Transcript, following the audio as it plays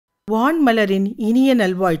வான்மலரின் இனிய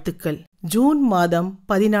நல்வாழ்த்துக்கள். ஜூன் மாதம்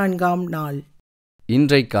 14ஆம் நாள்.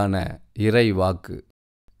 இன்றைக்கான இறை வாக்கு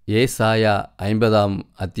ஏசாயா 50ஆம்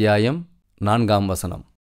அத்தியாயம் 4ஆம் வசனம்.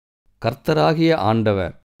 கர்த்தராகிய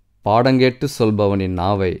ஆண்டவர் பாடங்கேட்டு சொல்பவனின்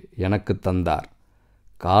நாவை எனக்குத் தந்தார்.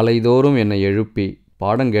 காலைதோறும் என்னை எழுப்பி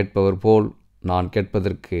பாடங்கேட்பவர் போல் நான்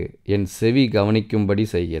கேட்பதற்கு என் செவி கவனிக்கும்படி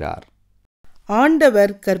செய்கிறார்.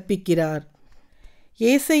 ஆண்டவர் கற்பிக்கிறார்.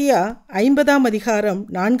 ஏசாயா 50ஆம்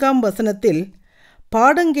அதிகாரம் 4ஆம் வசனத்தில்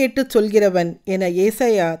பாடங்கேட்டுச் சொல்கிறவன் என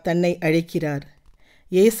ஏசாயா தன்னை அழைக்கிறார்.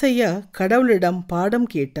 ஏசாயா கடவுளிடம் பாடம்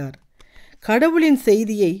கேட்டார். கடவுளின்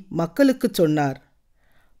செய்தியை மக்களுக்குச் சொன்னார்.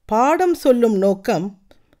 பாடம் சொல்லும் நோக்கம்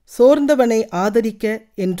சோர்ந்தவனை ஆதரிக்க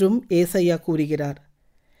என்றும் ஏசாயா கூறுகிறார்.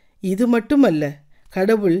 இது மட்டுமல்ல,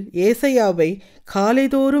 கடவுள் ஏசாயாவை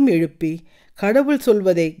காலைதோறும் எழுப்பி கடவுள்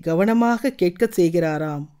சொல்வதை கவனமாக கேட்கச்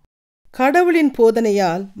செய்கிறாராம். கடவுளின்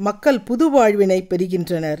போதனையால் மக்கள் புது வாழ்வினை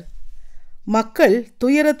பெறுகின்றனர். மக்கள்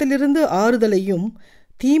துயரத்திலிருந்து ஆறுதலையும்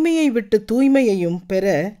தீமையை விட்டு தூய்மையையும்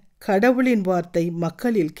பெற கடவுளின் வார்த்தை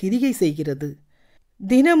மக்களில் கிரியை செய்கிறது.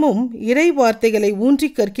 தினமும் இறை வார்த்தைகளை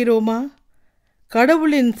ஊன்றி கற்கிறோமா?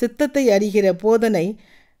 கடவுளின் சித்தத்தை அறிகிற போதனை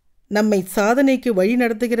நம்மை சாதனைக்கு வழி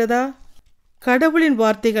நடத்துகிறதா? கடவுளின்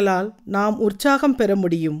வார்த்தைகளால் நாம் உற்சாகம் பெற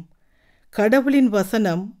முடியும். கடவுளின்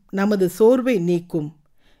வசனம் நமது சோர்வை நீக்கும்.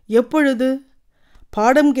 எப்பொழுது?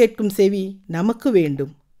 பாடம் கேட்கும் செவி நமக்கு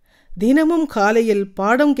வேண்டும். தினமும் காலையில்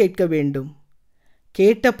பாடம் கேட்க வேண்டும்.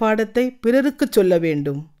 கேட்ட பாடத்தை பிறருக்குச் சொல்ல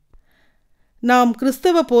வேண்டும். நாம்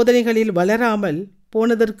கிறிஸ்தவ போதனைகளில் வளராமல்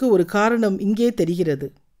போனதற்கு ஒரு காரணம் இங்கே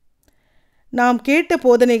தெரிகிறது. நாம் கேட்ட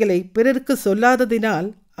போதனைகளை பிறருக்கு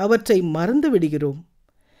சொல்லாததினால் அவற்றை மறந்து விடுகிறோம்.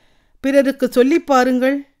 பிறருக்கு சொல்லிப்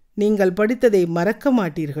பாருங்கள், நீங்கள் படித்ததை மறக்க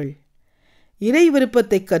மாட்டீர்கள். இறை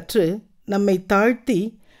விருப்பத்தை கற்று நம்மை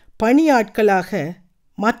தாழ்த்தி பணியாட்களாக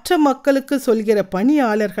மற்ற மக்களுக்கு சொல்கிற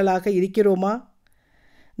பணியாளர்களாக இருக்கிறோமா?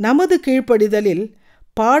 நமது கீழ்ப்படிதலில்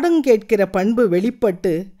பாடம் கேட்கிற பண்பு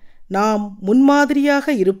வெளிப்பட்டு நாம்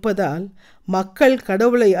முன்மாதிரியாக இருப்பதால் மக்கள்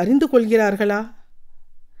கடவுளை அறிந்து கொள்கிறார்களா?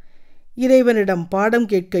 இறைவனிடம் பாடம்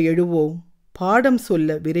கேட்க எழுவோம், பாடம்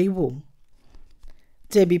சொல்ல விரைவோம்.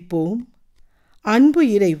 ஜெபிப்போம். அன்பு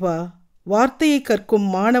இறைவா, வார்த்தையை கற்கும்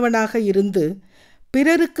மாணவனாக இருந்து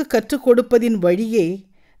பிறருக்கு கற்றுக் கொடுப்பதின் வழியே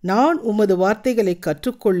நான் உமது வார்த்தைகளை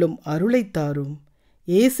கற்றுக்கொள்ளும் அருளைத் தாரும்.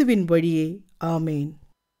 இயேசுவின் வழியே. ஆமேன்.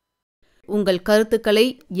 உங்கள்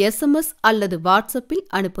கருத்துக்களை SMS அல்லது வாட்ஸ்அப்பில்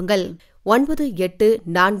அனுப்புங்கள்.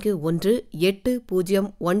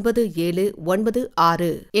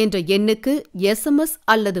 9441809796 என்ற எண்ணுக்கு SMS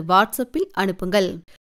அல்லது வாட்ஸ்அப்பில் அனுப்புங்கள்.